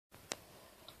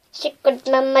Secret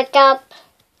makeup.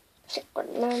 Secret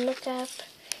makeup.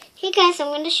 Hey guys, I'm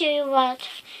going to show you what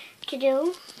to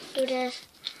do. Do this.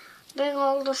 Bring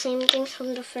all the same things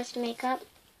from the first makeup.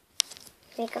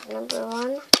 Makeup number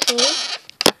 1, 2.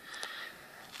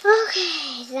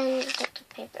 Okay, then take the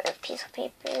paper, piece of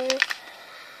paper.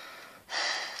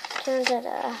 Turn to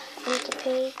the empty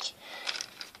page.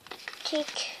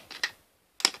 Take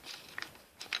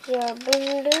your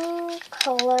blue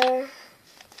color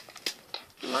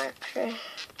marker.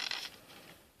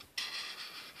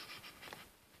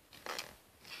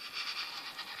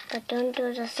 But don't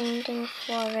do the same thing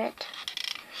for it,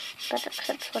 but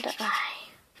except for the eye.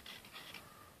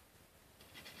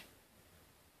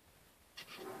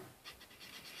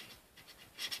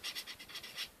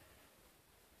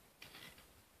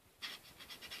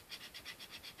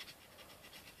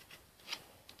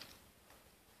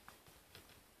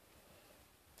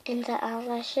 In the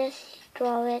eyelashes,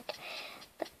 draw it,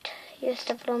 but use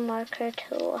the blue marker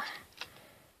to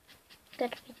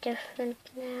gotta be different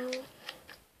now.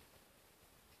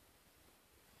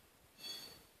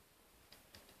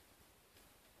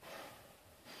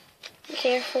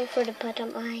 Careful for the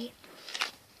bottom eye.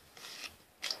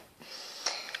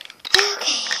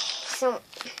 Okay, so what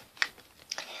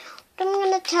I'm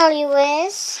gonna tell you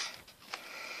is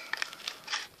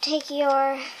take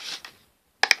your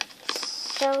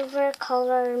silver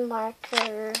color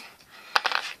marker.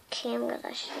 Okay, I'm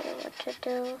gonna show you what to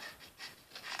do.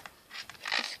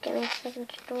 Just give me a second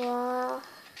to draw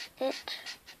it.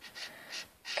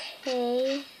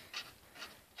 Okay,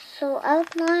 so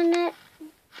outline it.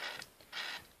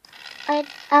 I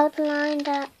outlined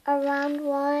that around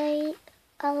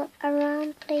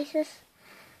places.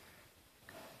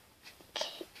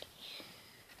 Okay.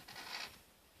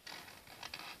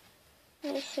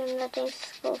 Make sure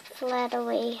nothing's go flattered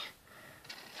away.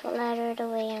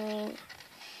 I mean.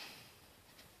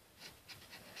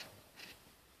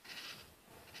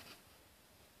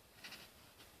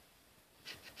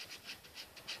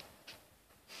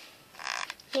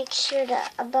 Make sure the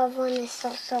above one is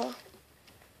also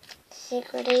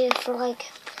secretive,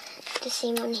 like the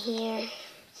same one here.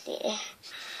 See.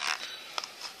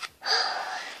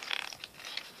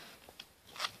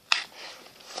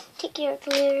 Take your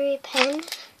glittery pen.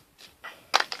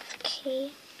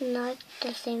 Okay, not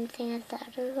the same thing as the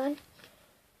other one,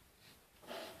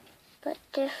 but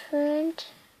different.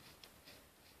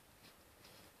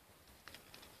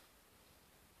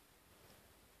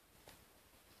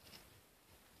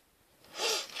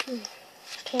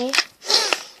 Okay.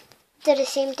 Do the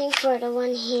same thing for the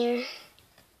one here.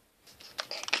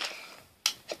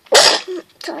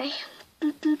 Sorry.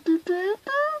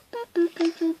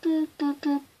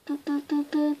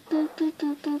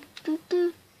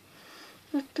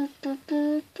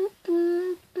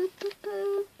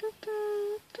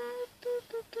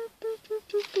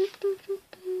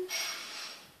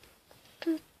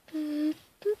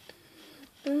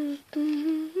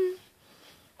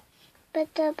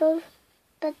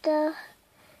 But the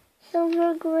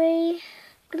silver gray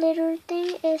glitter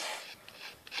thing is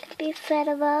to be fed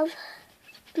above.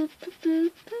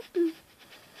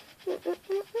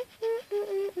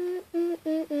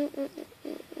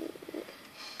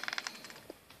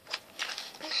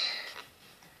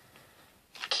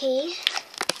 Okay,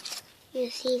 you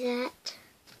see that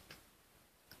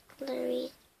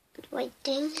glittery white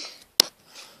thing?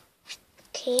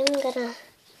 Okay, I'm gonna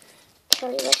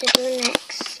tell you what to do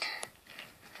next.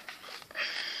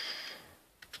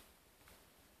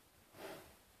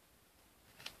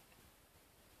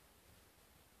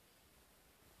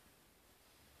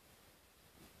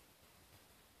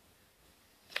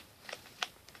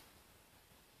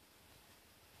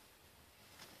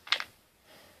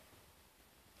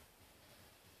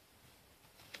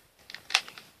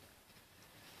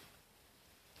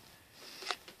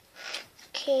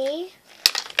 Okay,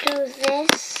 do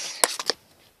this.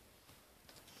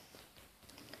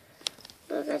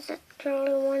 Look at the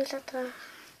curly ones at the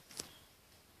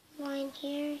line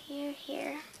here,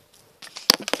 here.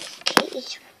 Okay.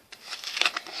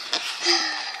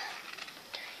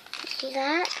 See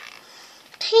that?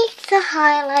 Take the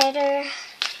highlighter.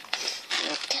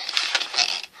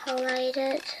 Highlight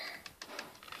it.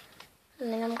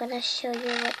 And then I'm gonna show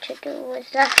you what to do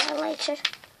with the highlighter.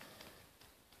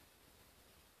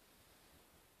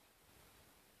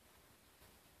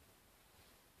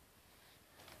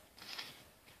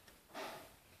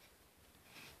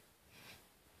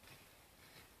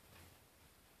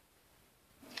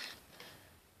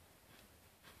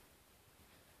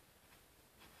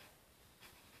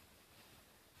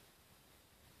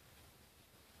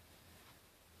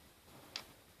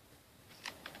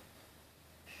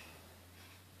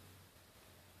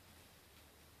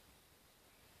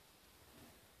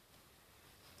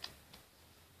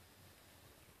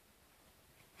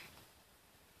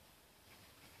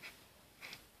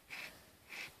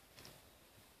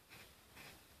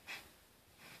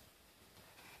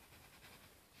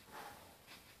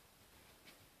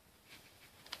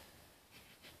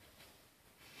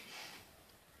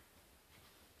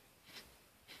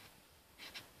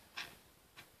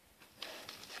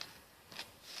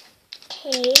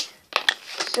 Okay,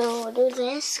 so do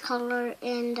this color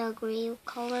in the gray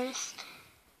colors.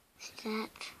 See that?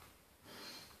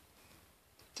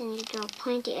 Then you draw a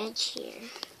pointy edge here.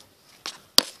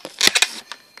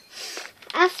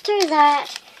 After that,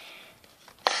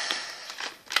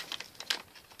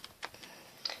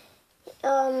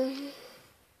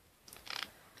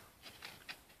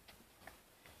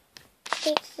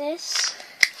 take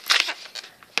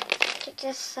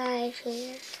this side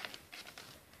here,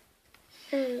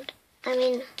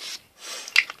 and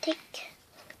take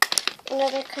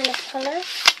another kind of color.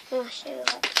 I'll show you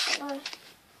what color.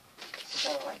 So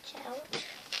watch out.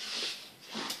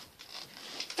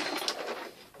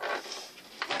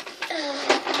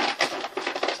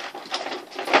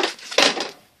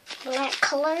 Black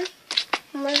color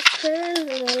marker. I'm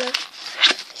gonna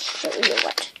show you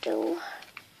what to do.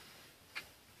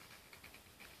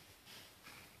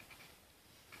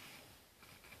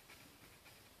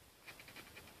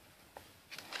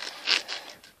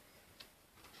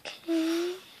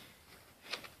 Okay.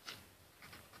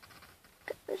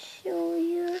 Gonna show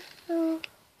you so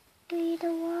read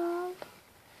the wall.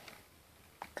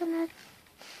 Gonna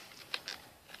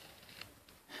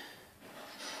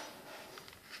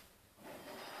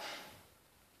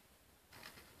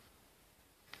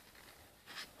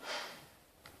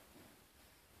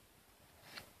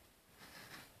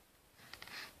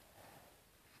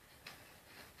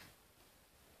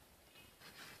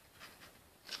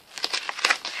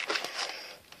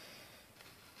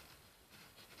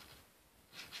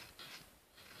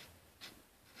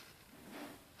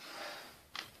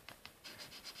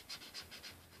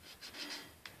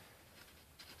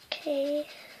okay,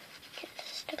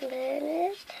 just a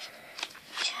minute.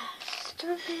 Just a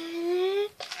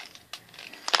minute.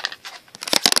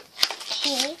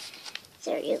 Okay,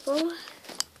 there you go.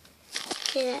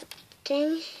 See that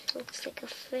thing? Looks like a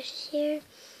fish here.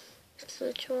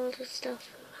 So draw all the stuff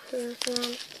by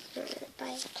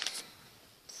it.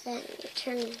 Then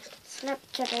you flip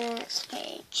to the next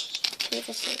page. Do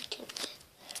the same thing.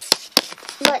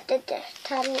 But the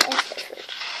timing is different.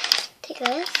 Take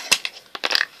this.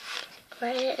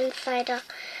 Write it inside the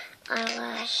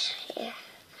eyelash here.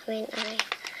 Eye.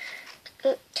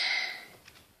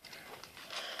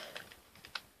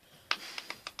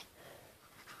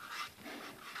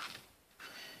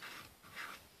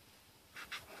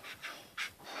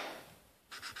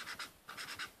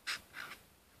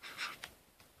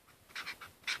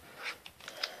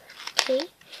 Okay,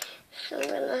 so I'm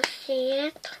gonna see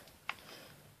it.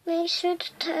 Make sure the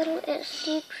title is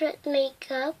Secret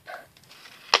Makeup.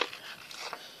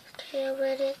 Okay, I'll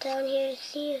write it down here.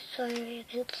 See, so you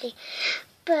can see.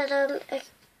 But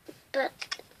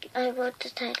I wrote the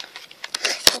title.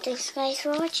 So thanks guys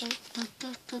for watching.